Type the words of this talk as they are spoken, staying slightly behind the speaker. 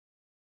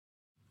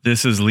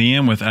This is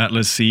Liam with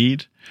Atlas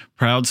Seed,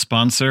 proud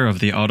sponsor of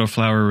the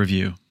Autoflower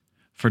Review.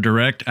 For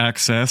direct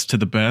access to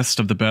the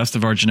best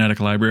of our genetic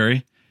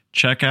library,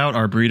 check out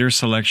our breeder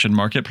selection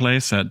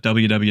marketplace at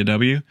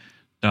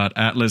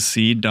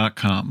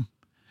www.atlasseed.com.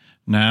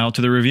 Now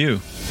to the review.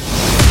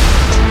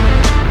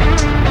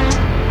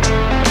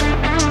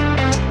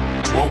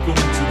 Welcome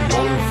to the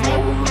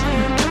Autoflower Review.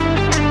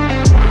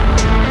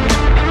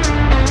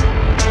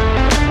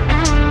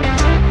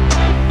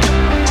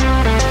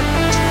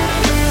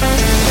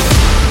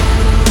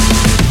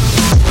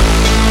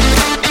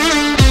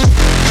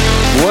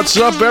 What's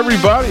up,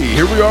 everybody?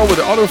 Here we are with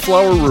the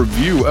Autoflower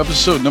Review,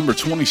 episode number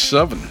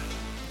 27.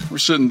 We're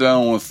sitting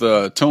down with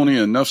Tony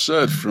and Nuf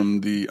Ced from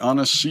the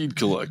Honest Seed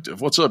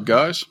Collective. What's up,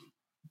 guys?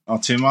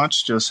 Not too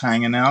much, just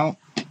hanging out.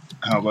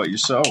 How about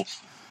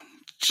yourself?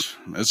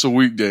 It's a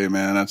weekday,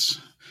 man. That's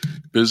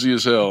busy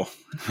as hell,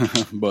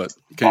 but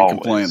can't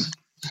complain.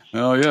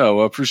 Oh, yeah.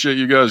 Well, I appreciate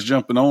you guys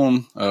jumping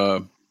on.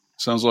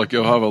 Sounds like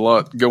you'll have a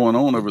lot going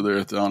on over there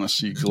at the Honest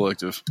Seed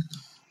Collective.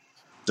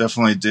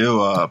 Definitely do.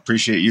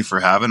 Appreciate you for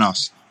having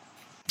us.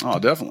 Oh,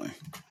 definitely.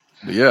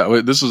 But yeah,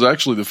 this is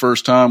actually the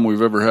first time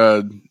we've ever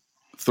had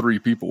 3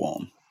 people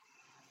on.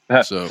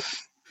 So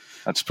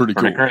that's pretty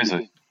cool.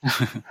 Crazy.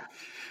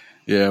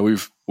 Yeah,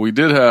 we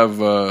did have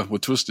with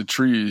Twisted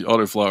Tree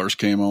Autoflowers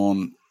came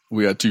on.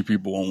 We had 2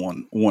 people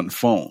on one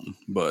phone,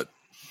 but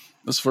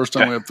this is the first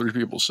time we have 3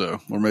 people,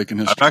 so we're making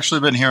history. I've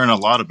actually been hearing a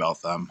lot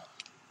about them.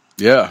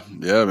 Yeah,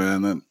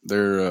 man.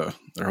 Their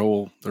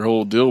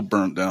whole deal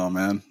burnt down,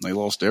 man. They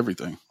lost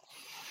everything.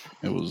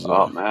 It was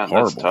horrible.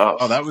 That's tough.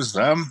 Oh, that was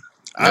them?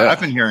 Yeah. I've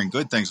been hearing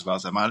good things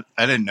about them. I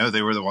didn't know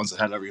they were the ones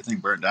that had everything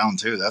burnt down,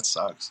 too. That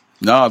sucks.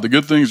 Nah, the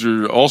good things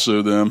are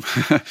also them.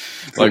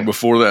 Like,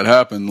 before that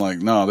happened,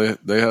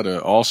 they had an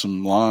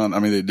awesome line. I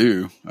mean, they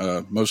do.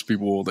 Most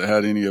people that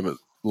had any of it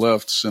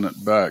left sent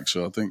it back,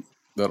 so I think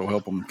that'll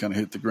help them kind of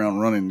hit the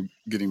ground running,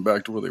 getting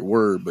back to where they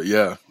were. But,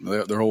 yeah,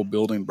 their whole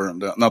building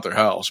burned down. Not their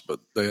house, but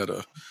they had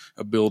a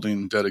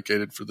building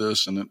dedicated for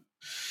this, and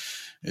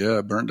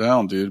it burnt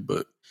down, dude.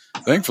 But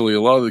thankfully,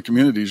 a lot of the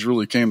communities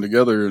really came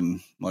together, and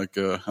I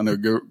know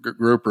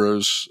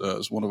GoPros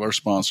is one of our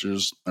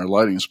sponsors, our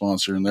lighting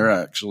sponsor, and they're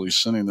actually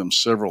sending them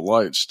several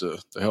lights to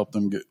help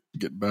them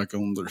get back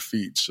on their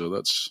feet. So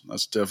that's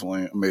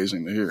definitely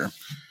amazing to hear.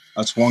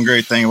 That's one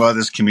great thing about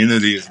this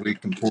community is we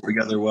can pull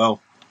together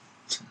well.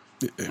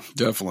 Yeah,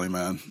 definitely,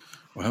 man.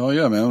 Well, hell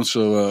yeah, man.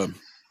 So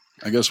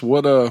I guess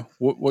what do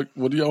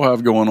y'all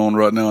have going on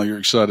right now you're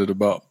excited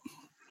about?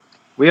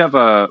 We have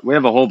a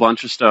whole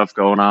bunch of stuff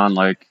going on.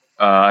 Like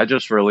I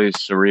just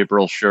released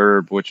Cerebral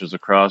Sherb, which is a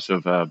cross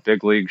of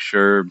Big League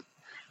Sherb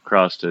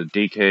cross to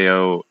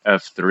DKO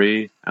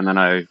F3, and then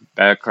I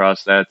back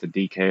crossed that to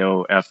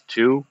DKO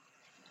F2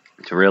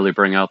 to really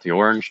bring out the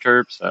orange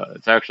terps.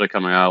 It's actually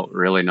coming out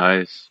really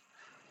nice.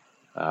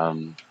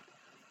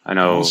 I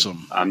know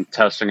Awesome. I'm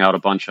testing out a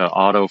bunch of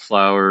auto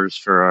flowers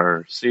for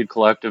our seed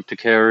collective to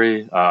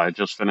carry. I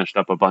just finished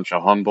up a bunch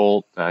of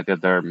Humboldt. I did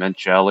their mint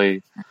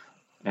jelly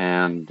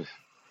and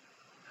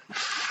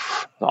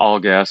the all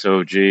gas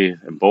OG,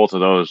 and both of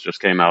those just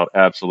came out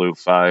absolute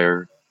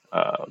fire.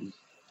 I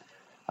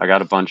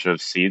got a bunch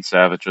of seed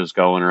savages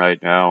going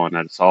right now, and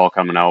it's all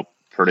coming out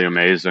pretty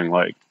amazing.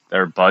 Like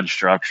their bud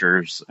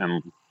structures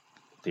and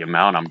the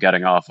amount I'm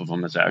getting off of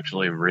them is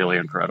actually really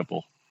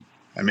incredible.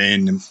 I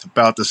mean,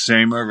 about the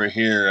same over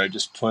here. I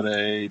just put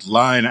a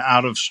line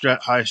out of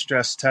high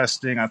stress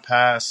testing. I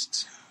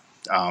passed.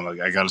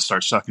 I got to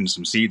start sucking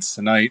some seeds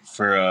tonight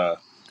for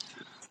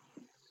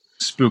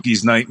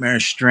Spooky's Nightmare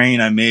strain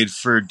I made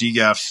for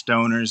DGAF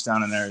stoners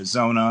down in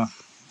Arizona.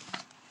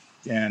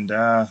 And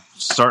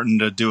starting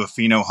to do a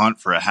pheno hunt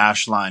for a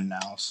hash line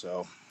now.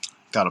 So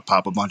got to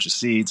pop a bunch of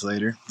seeds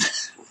later.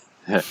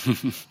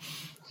 Oh,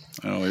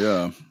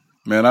 yeah.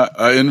 Man,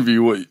 I envy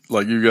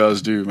what you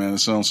guys do, man. It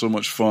sounds so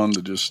much fun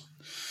to just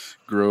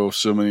grow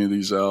so many of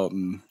these out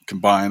and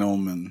combine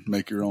them and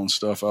make your own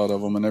stuff out of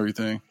them and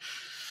everything.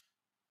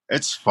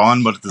 It's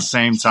fun, but at the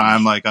same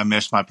time, I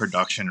miss my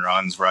production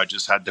runs where I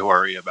just had to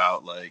worry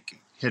about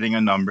hitting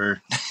a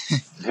number.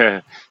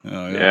 Yeah.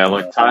 Oh,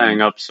 Yeah,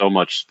 tying up so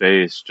much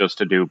space just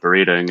to do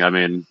breeding. I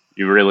mean,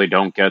 you really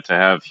don't get to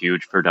have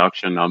huge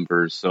production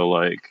numbers, so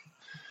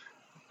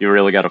you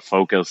really got to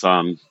focus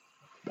on,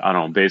 I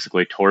don't know,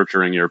 basically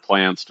torturing your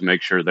plants to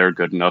make sure they're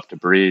good enough to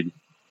breed.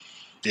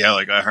 Yeah,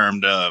 I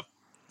hermed a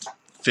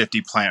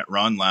 50 plant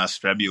run last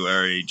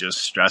February, just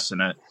stressing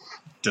it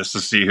just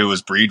to see who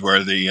was breed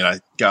worthy. And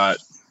I got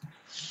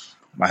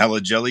my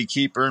Hella Jelly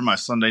Keeper and my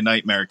Sunday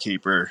Nightmare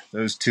Keeper.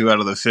 Those 2 out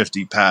of the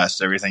 50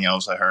 passed. Everything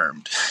else I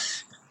hermed.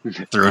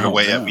 Threw it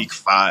away at week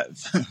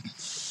 5.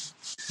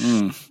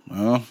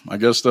 Well, I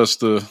guess that's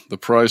the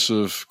price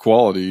of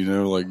quality,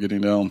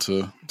 getting down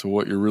to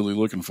what you're really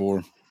looking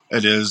for.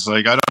 It is.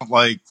 I don't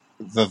like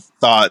the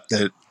thought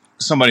that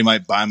somebody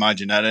might buy my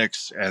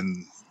genetics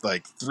and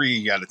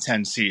 3 out of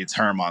 10 seeds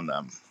herm on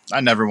them. I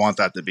never want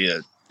that to be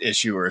an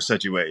issue or a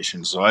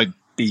situation. So I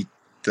beat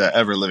the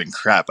ever living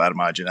crap out of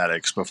my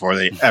genetics before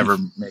they ever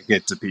make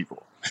it to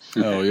people.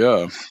 Oh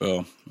yeah.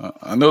 Well,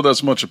 I know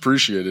that's much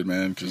appreciated,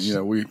 man. Because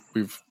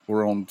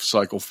we're on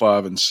cycle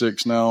 5 and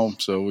 6 now,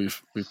 so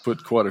we've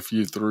put quite a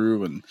few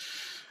through, and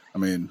I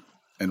mean,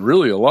 and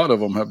really a lot of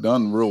them have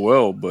done real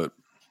well. But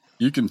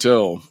you can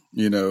tell,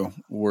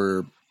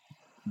 where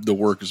the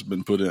work has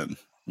been put in.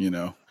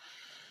 Yeah.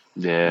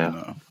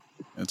 And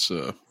it's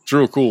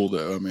real cool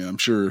though. I mean, I'm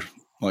sure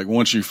like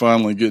once you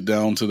finally get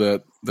down to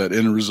that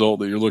end result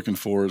that you're looking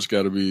for, it's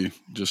got to be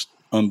just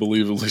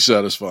unbelievably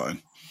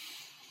satisfying.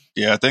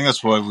 Yeah, I think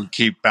that's why we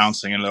keep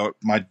bouncing.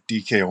 My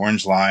DK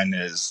Orange line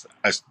is,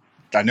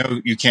 I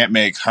know you can't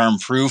make harm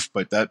proof,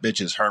 but that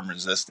bitch is harm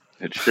resistant.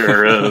 It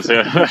sure is.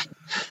 Yeah.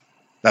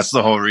 That's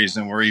the whole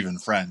reason we're even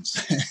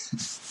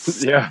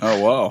friends. Yeah. Oh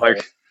wow.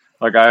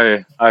 Like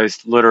I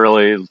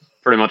literally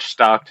pretty much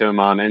stalked him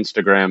on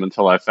Instagram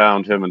until I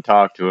found him and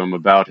talked to him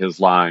about his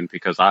line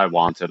because I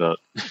wanted it.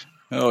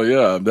 Hell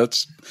yeah.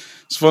 It's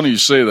funny you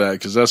say that,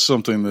 because that's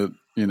something that,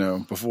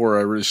 before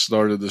I really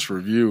started this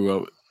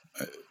review,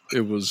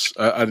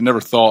 I'd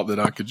never thought that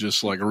I could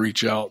just like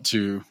reach out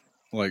to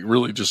like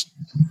really just,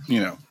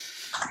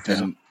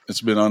 and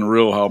it's been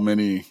unreal how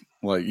many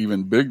like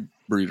even big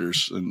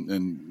breeders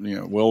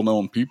and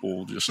well-known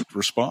people just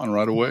respond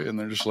right away, and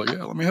they're just like,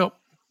 yeah, let me help.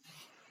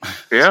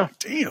 Yeah. Like,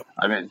 damn.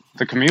 I mean,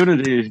 the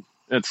community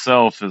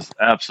itself is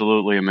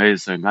absolutely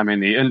amazing. I mean,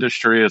 the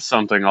industry is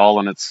something all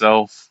in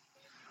itself,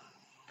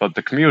 but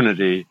the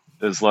community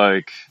is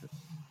like,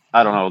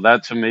 I don't know,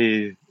 that to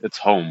me, it's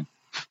home.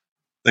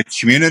 The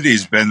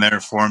community's been there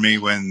for me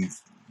when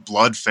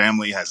blood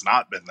family has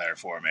not been there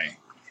for me.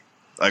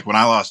 Like when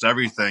I lost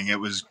everything, it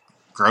was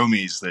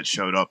Gromies that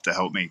showed up to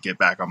help me get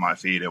back on my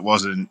feet. It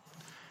wasn't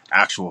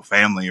actual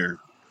family or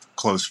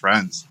close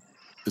friends.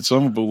 It's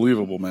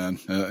unbelievable, man.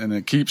 And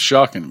it keeps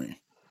shocking me.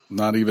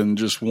 Not even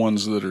just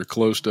ones that are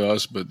close to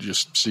us, but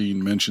just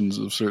seeing mentions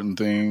of certain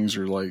things,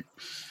 or like,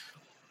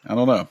 I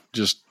don't know,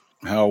 just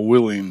how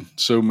willing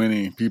so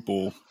many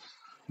people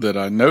that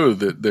I know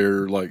that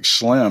they're like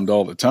slammed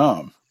all the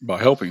time by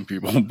helping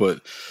people.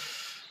 But,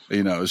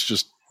 it's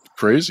just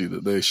crazy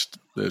that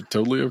they're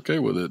totally okay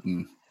with it.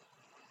 And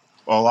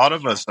well, a lot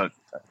of us,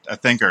 I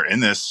think, are in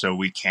this so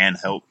we can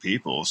help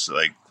people. So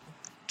like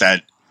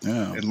that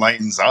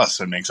enlightens us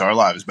and makes our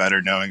lives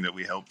better, knowing that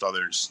we helped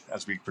others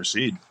as we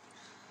proceed.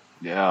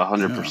 Yeah,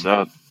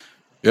 100%.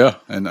 Yeah,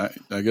 and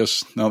I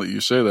guess now that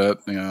you say that,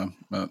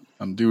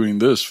 I'm doing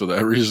this for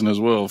that reason as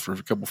well, for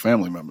a couple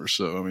family members.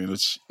 So I mean,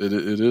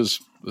 it is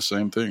the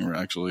same thing.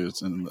 Actually,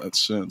 it's in that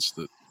sense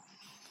that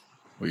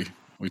we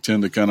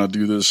tend to kind of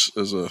do this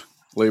as a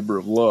labor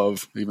of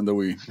love, even though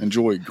we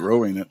enjoy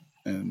growing it.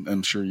 And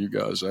I'm sure you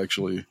guys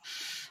actually,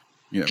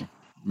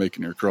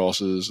 making your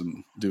crosses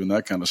and doing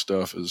that kind of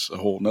stuff is a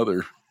whole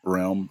nother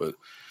realm, but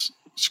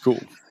it's cool.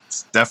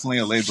 It's definitely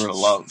a labor of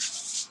love.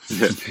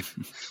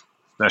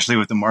 Especially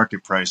with the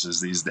market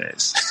prices these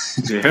days.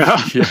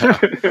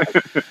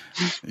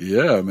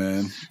 Yeah,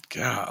 man.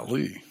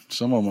 Golly.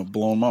 Some of them have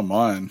blown my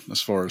mind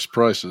as far as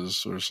prices.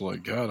 So it's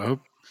like, God,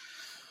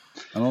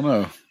 I don't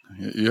know.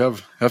 You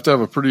have to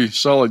have a pretty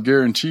solid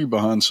guarantee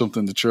behind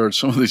something to charge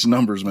some of these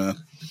numbers, man.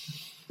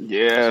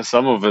 Yeah,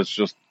 some of it's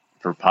just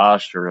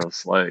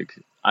preposterous. Like,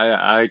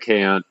 I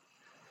can't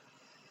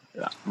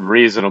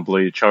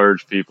reasonably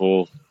charge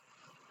people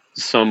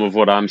some of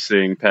what I'm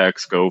seeing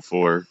packs go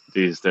for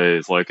these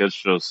days. Like, it's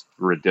just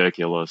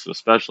ridiculous,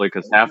 especially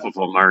because half of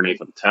them aren't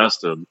even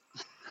tested.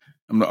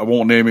 I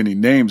won't name any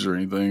names or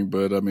anything,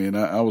 but I mean,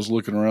 I was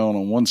looking around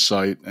on one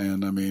site,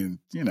 and I mean,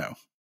 $250,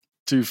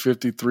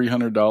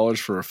 $300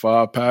 for a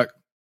 5-pack.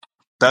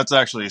 That's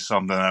actually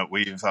something that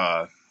we've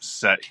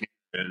set here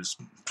is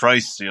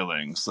price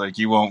ceilings. Like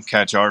you won't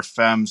catch our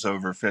femmes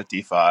over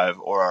 55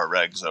 or our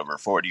regs over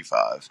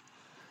 45.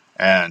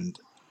 And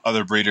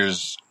other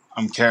breeders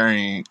I'm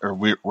carrying, or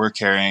we're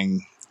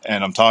carrying,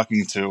 and I'm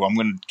talking to, I'm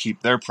going to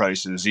keep their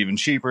prices even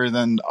cheaper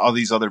than all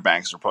these other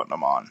banks are putting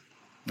them on.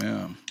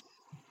 Yeah.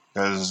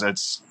 Because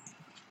it's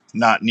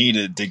not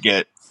needed to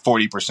get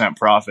 40%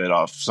 profit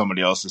off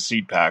somebody else's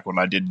seed pack when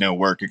I did no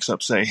work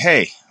except say,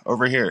 hey,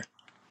 over here.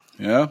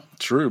 Yeah,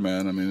 true,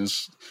 man. I mean,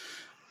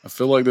 I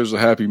feel like there's a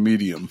happy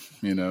medium,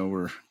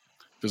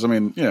 because I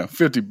mean,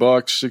 $50,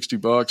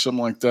 $60,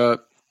 something like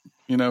that,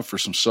 for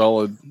some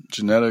solid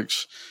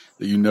genetics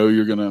that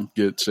you're going to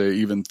get, say,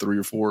 even 3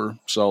 or 4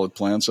 solid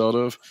plants out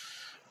of.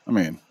 I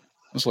mean,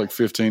 that's like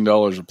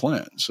 $15 a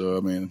plant. So,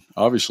 I mean,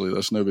 obviously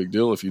that's no big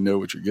deal if you know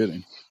what you're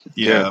getting.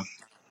 Yeah.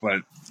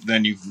 But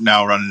then you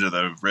now run into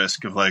the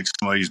risk of like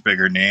some of these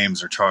bigger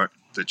names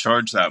that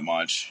charge that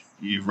much.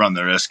 You run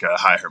the risk of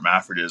high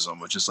hermaphrodism,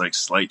 which is like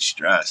slight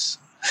stress.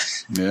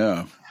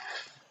 Yeah.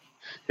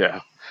 Yeah.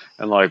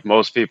 And like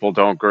most people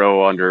don't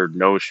grow under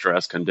no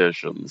stress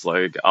conditions.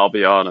 Like, I'll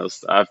be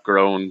honest, I've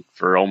grown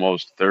for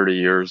almost 30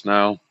 years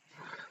now,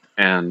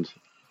 and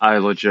I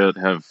legit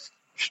have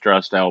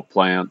stressed out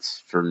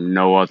plants for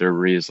no other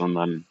reason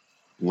than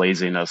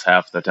laziness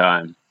half the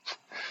time.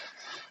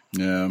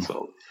 Yeah.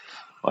 So,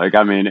 like,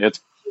 I mean, it's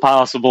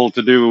possible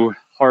to do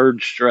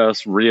hard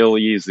stress real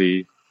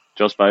easy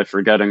just by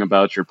forgetting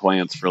about your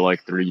plants for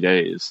like 3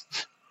 days.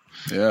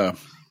 Yeah.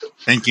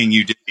 thinking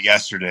you did it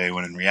yesterday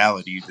when in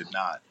reality you did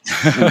not.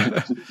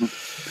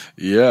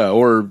 Yeah,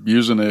 or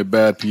using a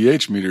bad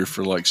pH meter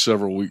for like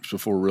several weeks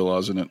before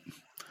realizing it.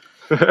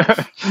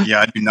 Yeah,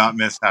 I do not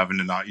miss having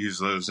to not use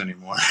those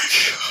anymore.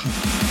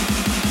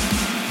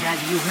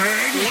 Have you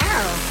heard?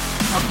 No.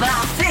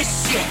 About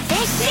this shit.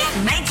 This shit?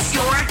 Make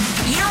sure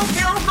you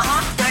do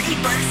off 30%.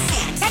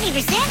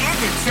 30%? And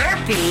the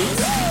terpenes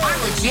are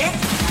legit.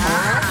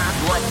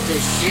 What the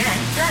shit?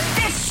 The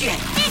this shit.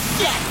 This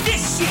shit.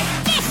 This shit.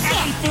 This shit.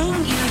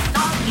 Everything you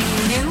thought you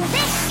knew.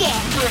 This shit.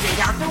 Put it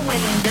out the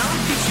window,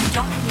 cause you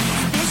don't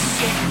use this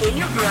shit in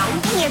your grow.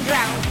 In your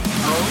grow.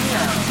 Oh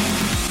no.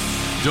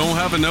 Don't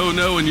have a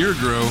no-no in your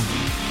grow?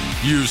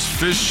 Use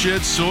Fish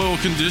Shed Soil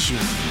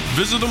Conditioner.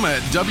 Visit them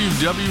at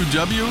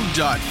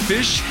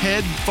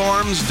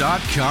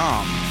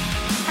www.fishheadfarms.com.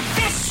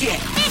 This shit.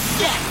 This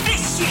shit.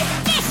 This shit.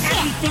 This shit.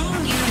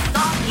 Everything you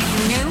thought you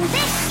knew.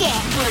 This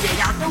shit. Put it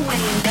out the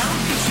window,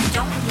 cause you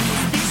don't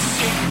use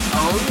this shit.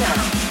 Oh no.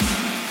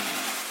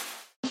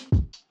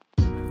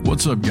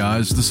 What's up,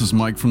 guys? This is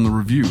Mike from The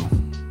Review.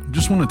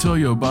 Just want to tell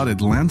you about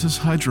Atlantis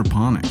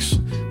Hydroponics.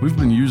 We've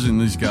been using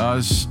these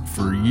guys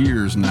for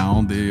years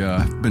now. They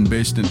have been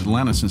based in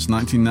Atlanta since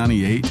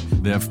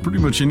 1998. They have pretty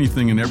much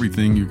anything and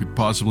everything you could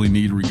possibly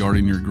need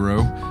regarding your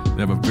grow.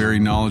 They have a very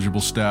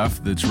knowledgeable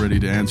staff that's ready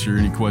to answer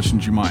any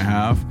questions you might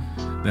have.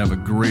 They have a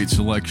great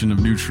selection of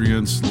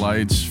nutrients,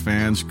 lights,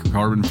 fans,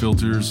 carbon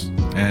filters,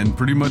 and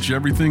pretty much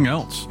everything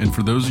else. And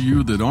for those of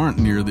you that aren't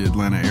near the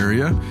Atlanta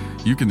area,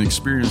 you can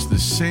experience the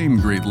same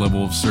great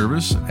level of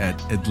service at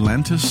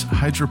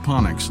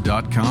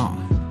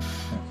AtlantisHydroponics.com.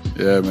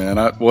 Yeah, man.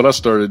 What I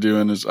started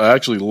doing is I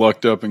actually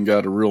lucked up and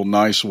got a real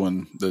nice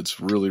one that's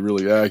really,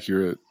 really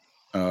accurate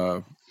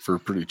for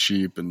pretty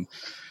cheap. And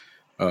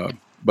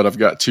but I've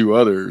got two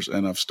others,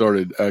 and I've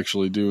started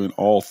actually doing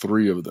all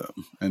three of them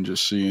and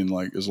just seeing,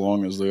 like, as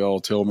long as they all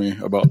tell me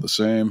about the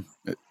same,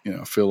 I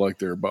feel like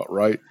they're about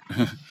right.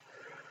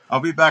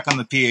 I'll be back on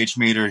the pH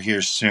meter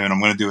here soon.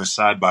 I'm going to do a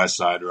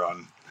side-by-side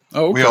run.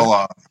 Oh, okay.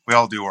 We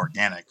all do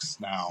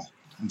organics now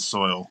in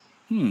soil.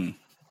 I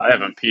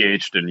haven't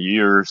pH'd in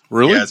years.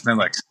 Really? Yeah, it's been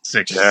like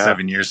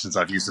 7 years since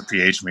I've used a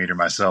pH meter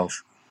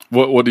myself.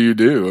 What do you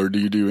do, or do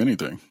you do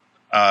anything?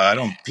 I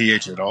don't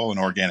pH at all in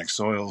organic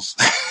soils.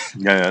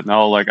 Yeah,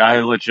 no, like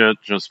I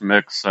legit just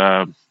mix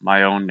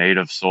my own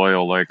native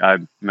soil. Like I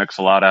mix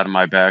a lot out of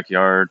my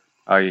backyard.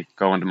 I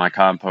go into my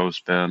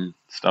compost bin,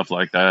 stuff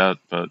like that.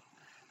 But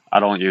I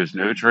don't use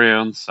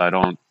nutrients. I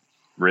don't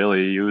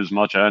really use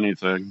much of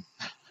anything.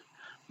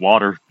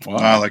 Water.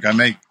 Wow. Like I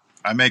make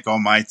all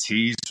my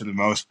teas for the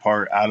most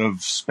part out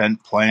of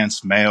spent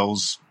plants,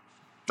 males,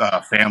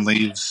 fan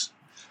leaves.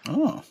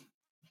 Oh.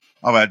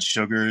 I'll add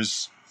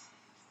sugars.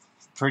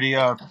 Pretty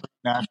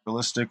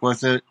naturalistic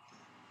with it.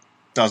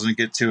 Doesn't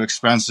get too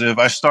expensive.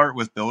 I start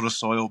with build a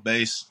soil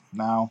base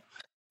now.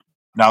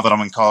 Now that I'm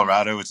in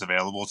Colorado, it's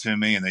available to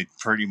me, and they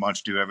pretty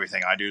much do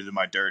everything I do to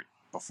my dirt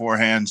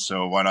beforehand.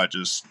 So why not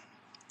just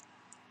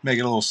make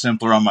it a little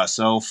simpler on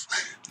myself?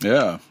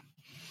 Yeah,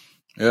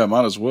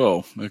 might as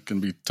well. It can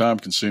be time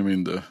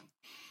consuming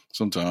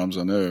sometimes,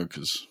 I know,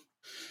 because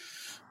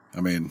I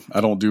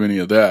don't do any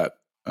of that.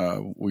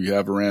 We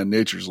have ran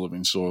Nature's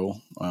Living Soil,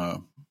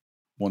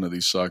 one of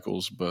these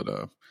cycles, but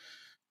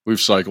we've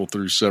cycled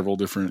through several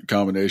different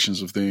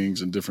combinations of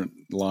things and different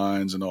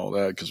lines and all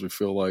that, because we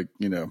feel like,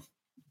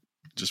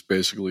 just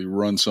basically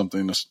run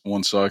something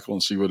one cycle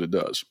and see what it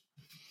does.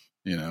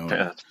 Yeah,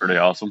 that's pretty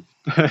awesome.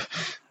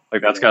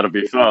 Like that's got to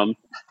be fun.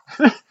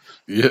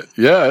 Yeah,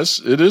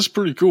 it is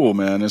pretty cool,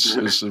 man.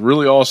 It's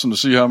really awesome to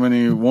see how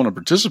many want to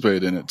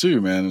participate in it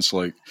too, man. It's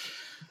like,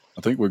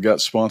 I think we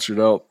got sponsored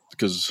out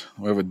because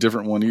we have a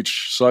different one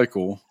each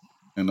cycle,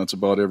 and that's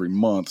about every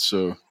month.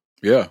 So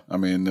yeah,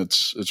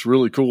 it's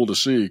really cool to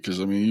see, because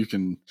you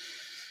can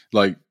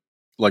like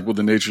with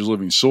the Nature's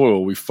Living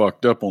Soil, we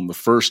fucked up on the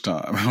first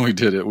time we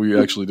did it. We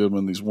actually did them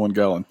in these 1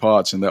 gallon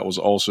pots, and that was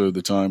also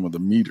the time when the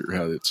meter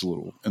had its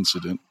little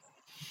incident.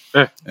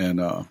 And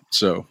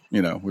so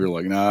we were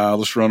like, nah,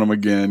 let's run them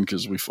again,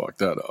 because we fucked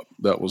that up.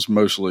 That was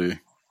mostly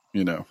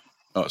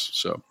us.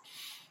 So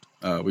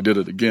we did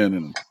it again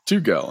in 2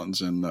 gallons,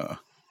 and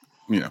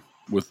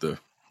with the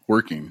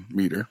working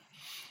meter.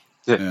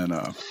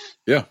 And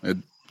it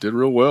did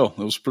real well.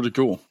 It was pretty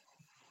cool.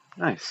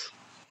 Nice.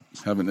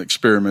 Haven't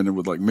experimented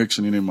with like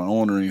mixing it in my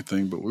own or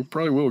anything, but we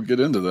probably will get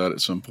into that at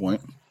some point.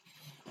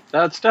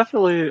 That's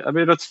definitely,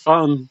 it's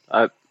fun.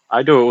 I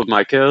do it with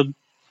my kid.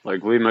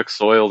 Like we mix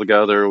soil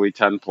together, we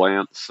tend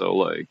plants. So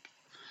like,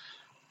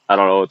 I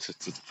don't know,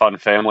 it's a fun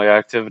family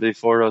activity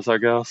for us, I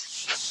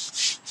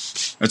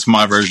guess. It's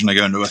my version of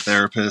going to a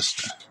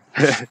therapist.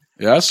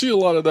 Yeah, I see a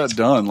lot of that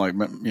done. Like,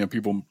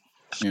 people,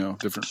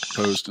 different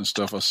posts and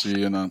stuff I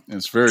see, and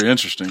it's very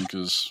interesting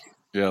because,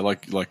 yeah,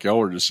 like y'all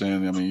were just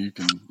saying,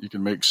 you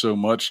can make so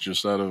much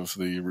just out of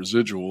the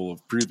residual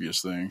of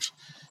previous things.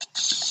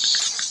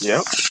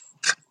 Yep.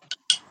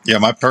 Yeah,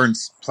 my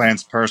plants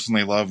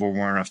personally love when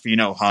we're on a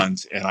pheno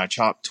hunt, and I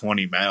chop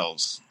 20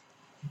 males.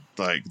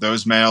 Like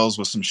those males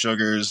with some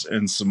sugars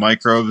and some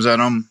microbes in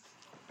them,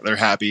 they're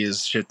happy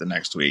as shit the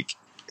next week.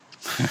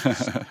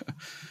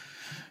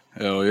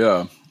 Hell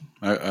yeah.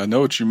 I know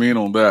what you mean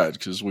on that,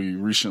 because we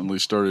recently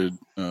started,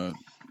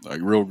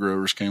 like Real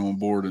Growers came on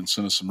board and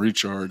sent us some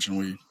recharge, and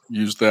we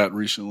used that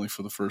recently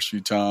for the first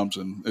few times,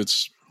 and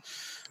it's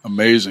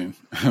amazing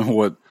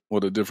what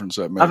a difference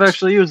that makes. I've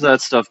actually used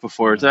that stuff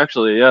before. It's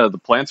actually, the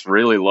plants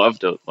really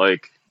loved it.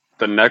 Like,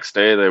 the next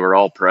day they were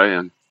all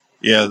praying.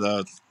 Yeah,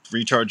 the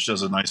recharge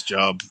does a nice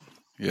job.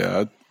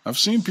 Yeah, I've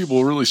seen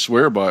people really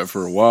swear by it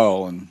for a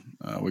while, and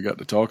we got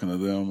to talking to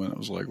them, and it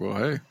was like, well,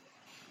 hey,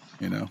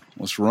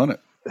 let's run it.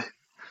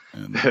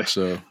 And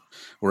so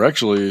we're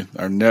actually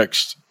the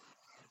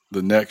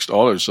next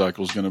auto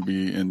cycle is going to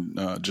be in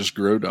just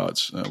grow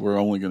dots. We're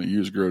only going to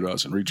use grow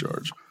dots and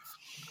recharge.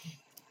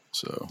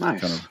 So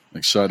Nice. kind of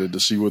excited to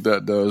see what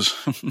that does.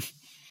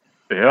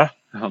 Yeah,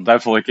 I'll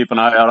definitely keep an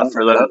eye out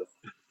for that.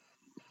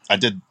 I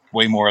did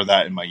way more of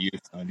that in my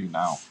youth than I do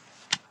now.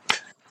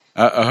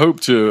 I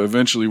hope to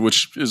eventually,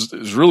 which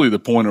is really the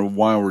point of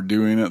why we're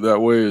doing it that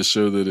way, is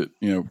so that it,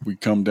 we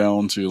come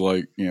down to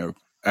like,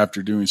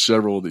 after doing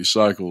several of these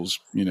cycles,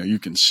 you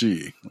can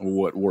see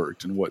what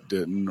worked and what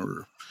didn't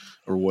or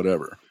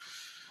whatever.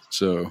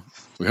 So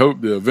we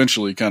hope to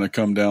eventually kind of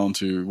come down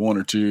to one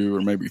or two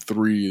or maybe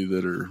three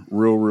that are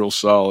real, real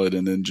solid,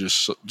 and then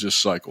just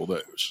cycle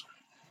those.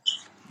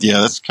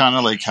 Yeah, that's kind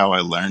of like how I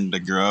learned to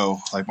grow.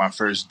 Like my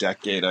first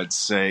decade, I'd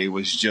say,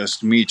 was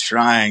just me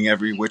trying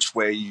every which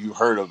way you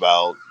heard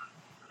about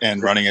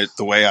and running it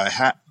the way I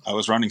had. I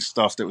was running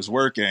stuff that was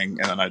working,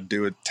 and then I'd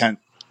do a tent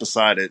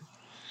beside it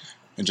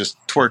and just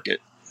twerk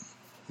it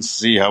and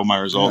see how my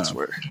results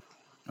were.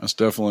 That's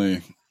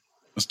definitely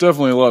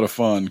a lot of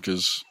fun,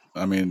 because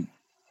I mean,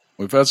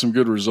 we've had some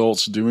good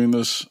results doing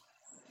this,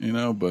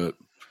 but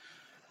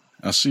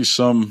I see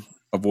some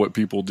of what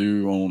people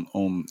do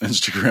on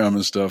Instagram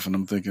and stuff, and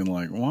I'm thinking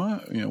like,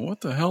 what?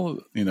 What the hell?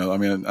 I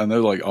mean, I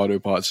know like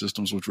autopot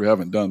systems, which we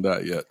haven't done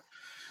that yet,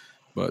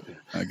 but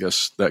I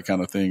guess that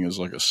kind of thing is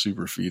like a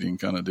super feeding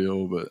kind of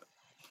deal. But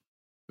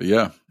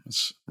yeah,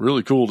 it's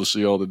really cool to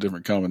see all the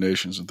different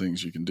combinations and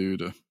things you can do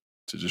to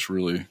just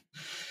really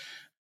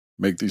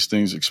make these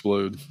things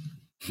explode.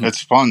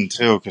 It's fun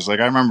too, because like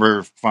I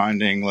remember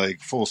finding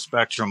like full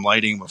spectrum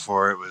lighting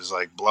before it was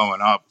like blowing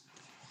up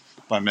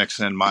by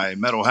mixing my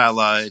metal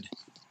halide,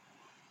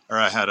 or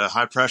I had a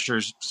high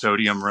pressure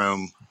sodium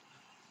room,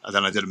 and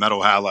then I did a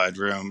metal halide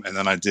room, and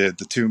then I did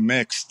the two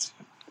mixed,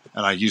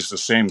 and I used the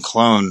same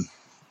clone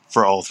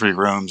for all three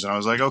rooms, and I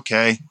was like,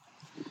 okay,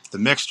 the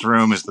mixed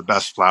room is the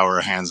best flower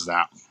hands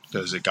down,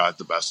 because it got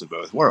the best of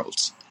both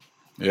worlds.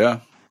 Yeah.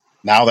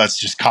 Now that's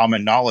just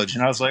common knowledge,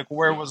 and I was like,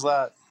 where was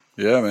that?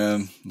 Yeah,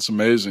 man, it's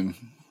amazing.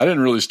 I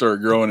didn't really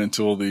start growing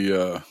until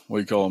the what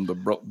do you call them, the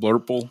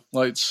blurple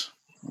lights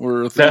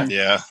were a thing.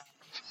 Yeah,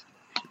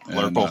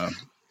 blurple. And,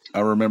 I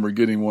remember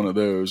getting one of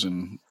those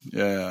and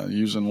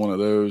using one of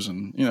those,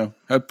 and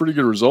had pretty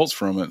good results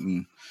from it,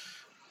 and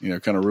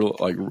kind of real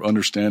like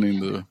understanding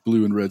the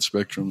blue and red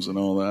spectrums and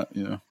all that.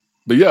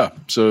 But yeah,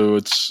 so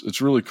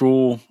it's really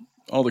cool.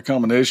 All the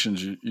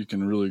combinations you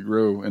can really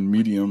grow in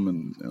medium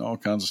and all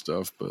kinds of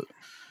stuff. But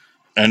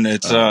and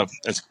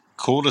it's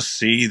cool to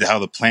see how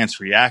the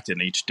plants react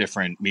in each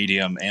different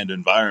medium and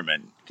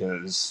environment,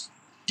 because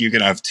you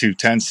can have two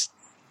tents,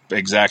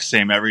 exact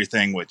same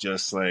everything, with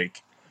just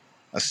like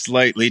a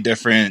slightly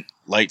different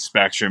light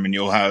spectrum, and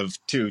you'll have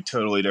two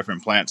totally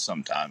different plants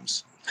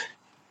sometimes.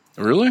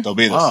 Really? They'll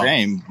be the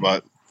same,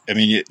 but I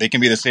mean, they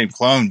can be the same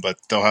clone, but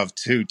they'll have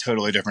two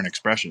totally different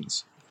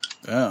expressions.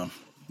 Yeah,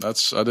 I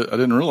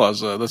didn't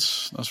realize that.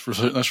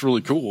 That's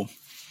really cool.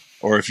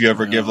 Or if you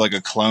ever give like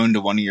a clone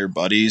to one of your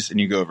buddies and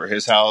you go over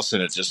his house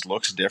and it just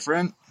looks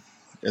different,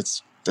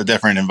 it's a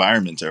different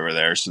environment over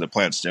there, so the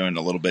plant's doing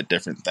a little bit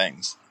different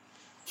things.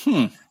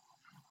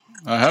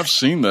 I have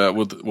seen that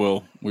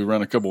we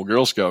ran a couple of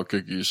Girl Scout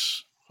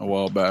cookies a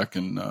while back,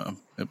 and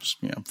it was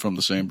from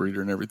the same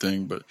breeder and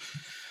everything. But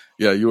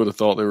yeah, you would have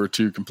thought they were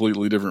two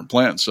completely different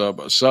plants side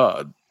by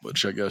side,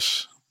 which I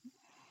guess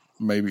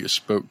maybe it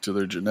spoke to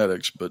their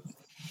genetics. But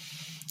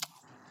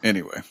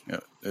anyway,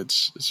 yeah,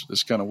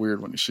 it's kind of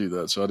weird when you see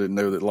that. So I didn't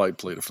know that light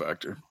played a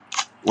factor.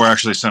 We're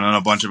actually sending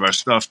a bunch of our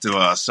stuff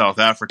to South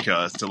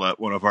Africa to let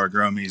one of our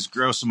gromies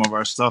grow some of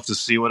our stuff to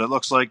see what it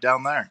looks like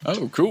down there.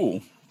 Oh,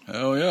 cool.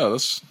 Hell yeah,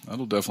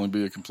 that'll definitely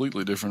be a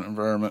completely different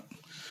environment.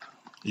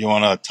 You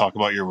want to talk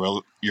about your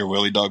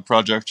Willy Dog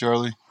project,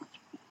 Charlie?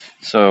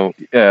 So,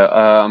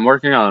 I'm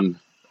working on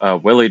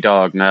Willy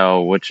Dog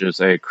now, which is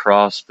a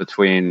cross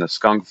between the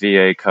Skunk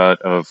VA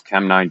cut of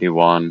Chem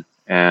 91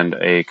 and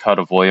a cut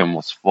of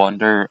William's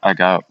Wonder I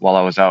got while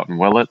I was out in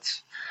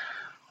Willits.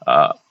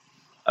 I've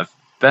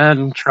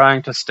been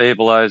trying to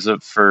stabilize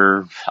it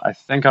for, I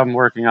think I'm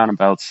working on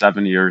about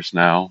 7 years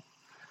now,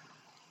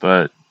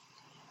 but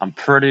I'm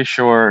pretty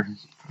sure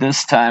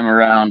this time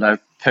around I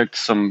picked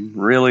some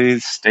really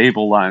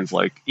stable lines.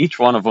 Like each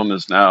one of them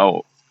is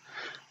now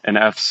an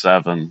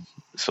F7.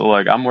 So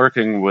like I'm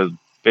working with,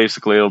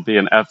 basically it'll be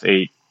an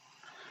F8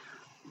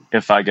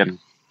 if I can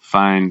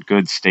find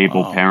good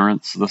stable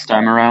parents this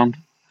time around.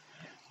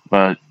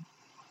 But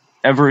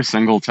every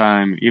single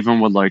time, even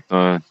with like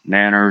the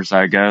nanners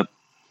I get,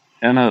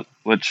 in it,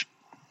 which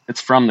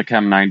it's from the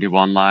Chem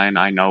 91 line.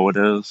 I know it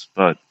is,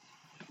 but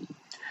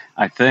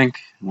I think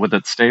with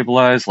it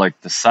stabilized, like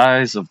the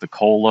size of the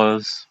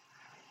colas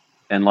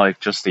and like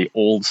just the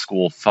old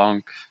school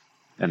funk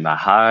and the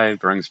high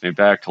brings me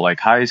back to like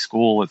high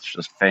school. It's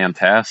just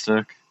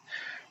fantastic.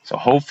 So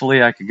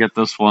hopefully I could get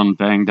this one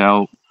banged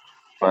out,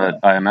 but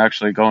I am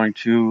actually going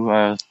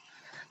to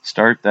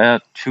start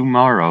that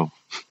tomorrow.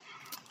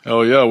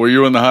 Oh yeah, were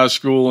you in the high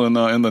school in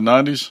the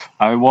 90s?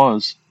 I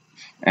was,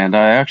 and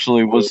I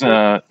actually was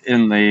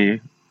in the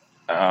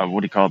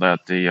what do you call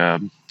that?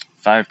 The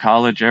 5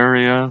 College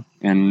area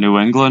in New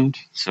England.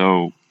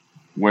 So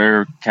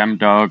where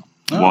ChemDog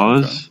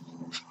was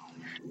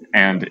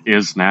and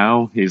is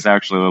now, he's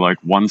actually like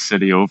one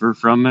city over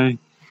from me.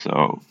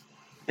 So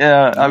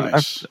yeah,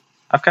 Nice.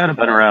 I've kind of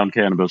been around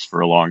cannabis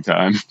for a long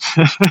time.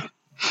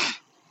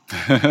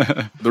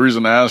 The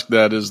reason I ask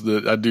that is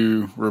that I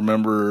do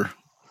remember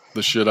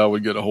the shit I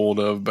would get a hold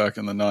of back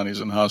in the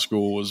 90s in high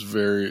school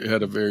it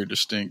had a very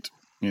distinct,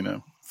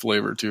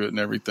 flavor to it and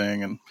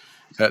everything, and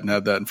hadn't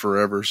had that in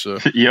forever. So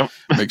Yep.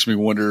 it makes me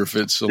wonder if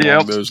it's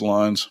along those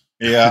lines.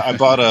 Yeah, I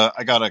got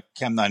a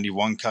Chem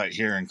 91 cut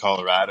here in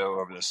Colorado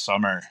over the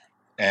summer,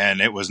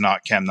 and it was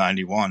not Chem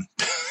 91.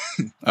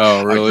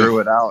 Oh, really? I grew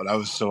it out. I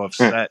was so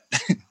upset.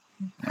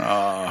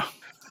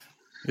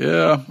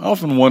 Yeah, I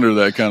often wonder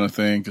that kind of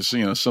thing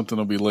because, something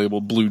will be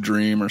labeled Blue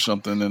Dream or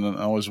something, and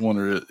I always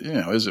wonder,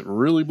 is it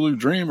really Blue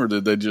Dream or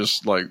did they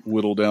just like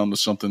whittle down to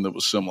something that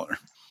was similar?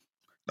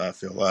 I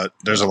feel that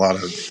there's a lot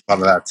of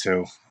that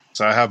too.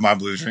 So I have my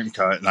Blue Dream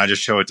cut, and I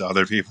just show it to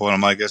other people, and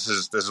I'm like, this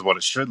is what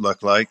it should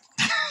look like.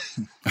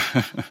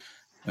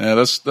 Yeah,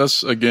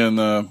 that's again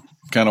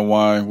kind of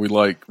why we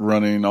like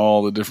running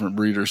all the different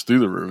breeders through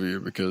the review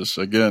because,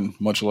 again,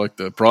 much like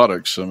the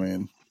products, I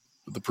mean,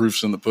 the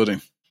proof's in the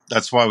pudding.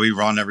 That's why we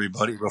run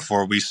everybody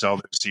before we sell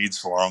their seeds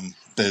for them.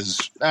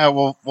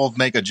 We'll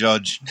make a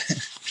judge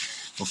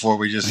before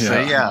we just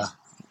say,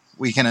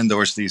 we can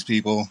endorse these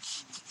people.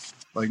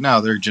 Like,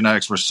 no, their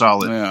genetics were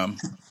solid. Yeah,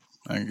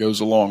 and it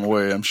goes a long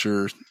way. I'm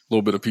sure a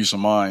little bit of peace of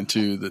mind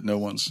too that no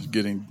one's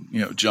getting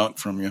junk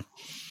from you.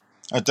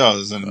 It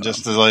does, and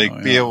just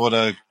to be able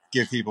to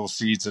give people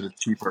seeds at a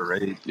cheaper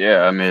rate.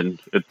 Yeah, I mean,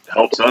 it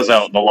helps us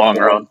out in the long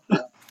run.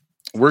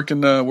 Where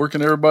can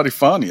everybody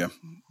find you?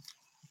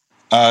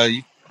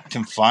 You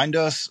can find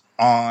us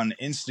on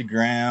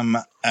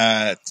Instagram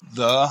at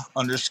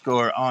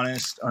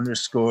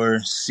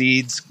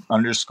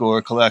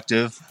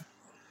 _honest_seeds_collective.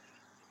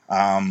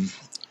 On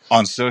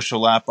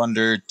social app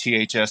under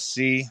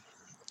THSC.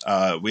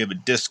 We have a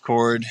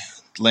Discord,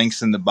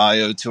 links in the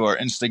bio to our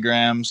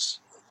Instagrams.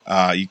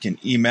 You can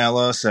email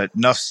us at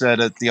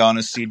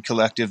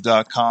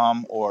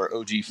nufced@thehonestseedcollective.com or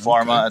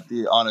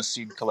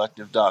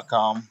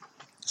ogpharma@thehonestseedcollective.com,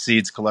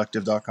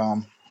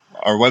 seedscollective.com.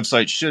 Our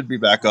website should be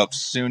back up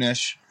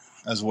soonish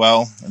as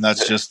well, and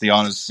that's just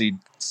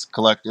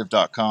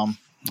thehonestseedcollective.com.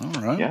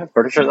 All right. Yeah,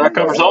 pretty sure that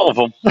covers all of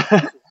them.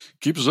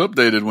 Keep us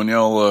updated when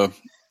y'all,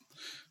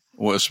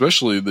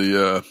 especially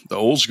the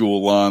old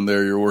school line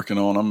there you're working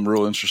on. I'm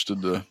real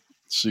interested to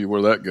see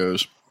where that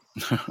goes.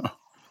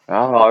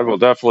 I will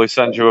definitely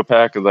send you a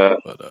pack of that.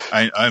 But,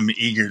 I'm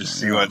eager to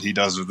see what he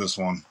does with this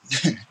one.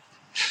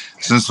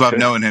 Since I've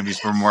known him,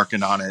 he's been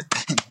working on it.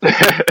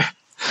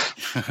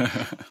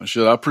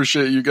 Shit, I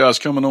appreciate you guys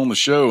coming on the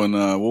show, and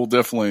we'll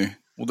definitely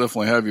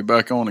have you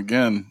back on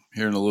again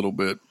here in a little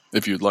bit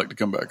if you'd like to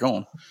come back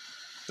on.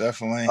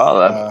 Definitely.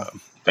 Oh,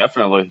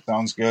 definitely.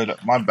 Sounds good.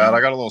 My bad.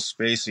 I got a little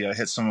spacey. I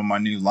hit some of my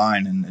new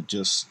line, and I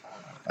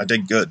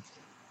did good.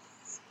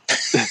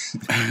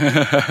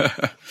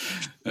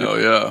 Oh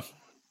yeah.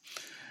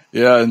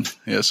 Yeah, and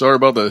sorry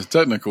about the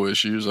technical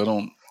issues. I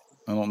don't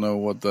know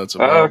what that's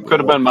about.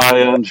 Could have been my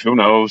end. Who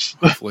knows?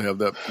 Hopefully have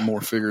that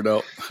more figured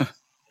out.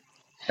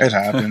 It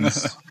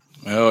happens.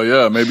 Well,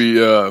 yeah, maybe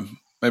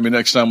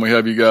next time we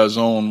have you guys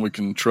on, we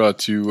can try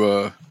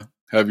to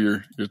have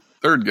your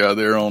third guy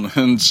there on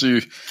and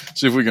see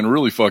if we can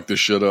really fuck this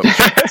shit up.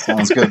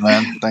 Sounds good,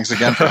 man. Thanks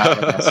again for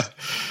having us.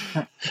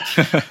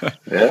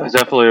 Yeah,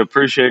 definitely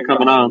appreciate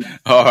coming on.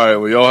 All right,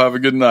 well, y'all have a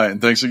good night, and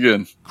thanks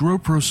again.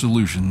 GrowPro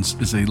Solutions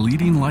is a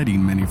leading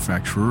lighting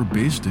manufacturer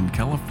based in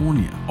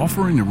California,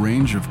 offering a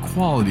range of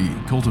quality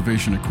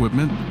cultivation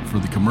equipment for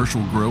the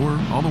commercial grower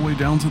all the way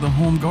down to the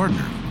home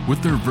gardener.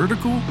 With their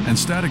vertical and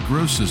static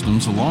grow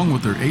systems, along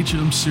with their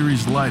HM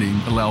series lighting,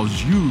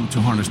 allows you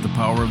to harness the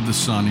power of the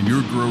sun in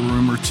your grow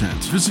room or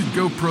tent. Visit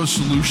GoPro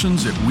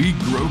Solutions at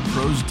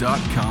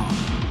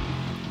WeGrowPros.com.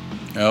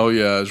 Oh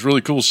yeah, it's really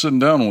cool sitting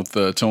down with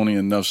Tony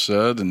and Nuf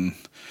Ced, and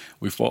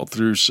we fought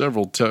through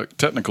several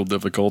technical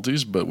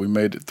difficulties, but we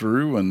made it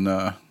through, and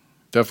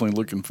definitely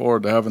looking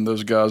forward to having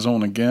those guys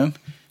on again.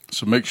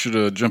 So make sure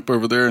to jump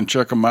over there and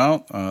check them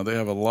out. They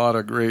have a lot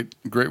of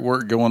great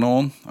work going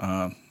on.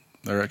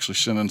 They're actually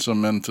sending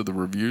some into the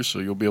review, so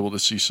you'll be able to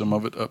see some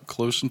of it up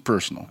close and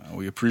personal.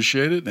 We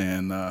appreciate it,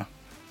 and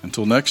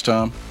until next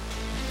time,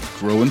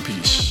 grow in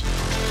peace.